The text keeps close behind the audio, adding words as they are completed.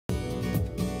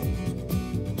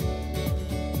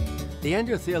The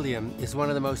endothelium is one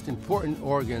of the most important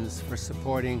organs for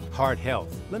supporting heart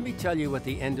health. Let me tell you what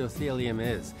the endothelium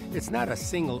is. It's not a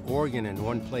single organ in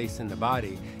one place in the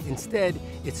body. Instead,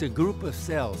 it's a group of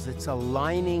cells. It's a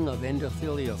lining of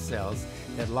endothelial cells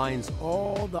that lines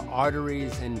all the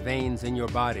arteries and veins in your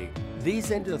body.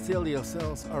 These endothelial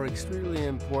cells are extremely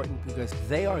important because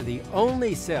they are the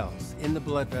only cells in the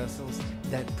blood vessels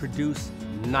that produce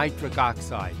nitric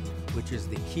oxide, which is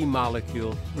the key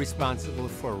molecule responsible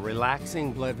for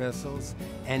relaxing blood vessels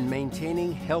and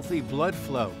maintaining healthy blood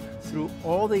flow through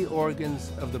all the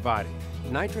organs of the body.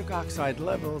 Nitric oxide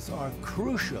levels are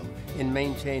crucial in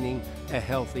maintaining a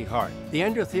healthy heart. The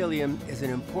endothelium is an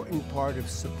important part of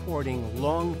supporting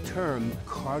long-term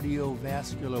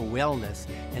cardiovascular wellness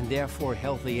and therefore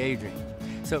healthy aging.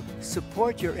 So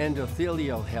support your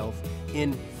endothelial health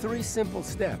in 3 simple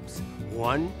steps.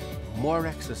 1, more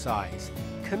exercise.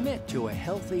 Commit to a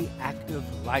healthy, active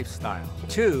lifestyle.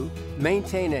 2,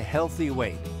 maintain a healthy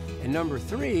weight. And number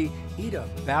 3, eat a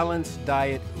balanced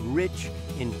diet rich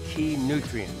in key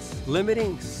nutrients.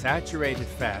 Limiting saturated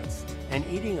fats and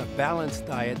eating a balanced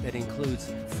diet that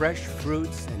includes fresh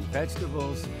fruits and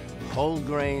vegetables, whole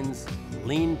grains,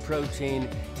 lean protein,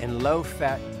 and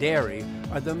low-fat dairy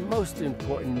are the most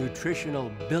important nutritional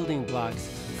building blocks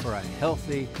for a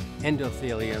healthy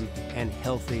endothelium and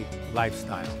healthy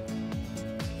lifestyle.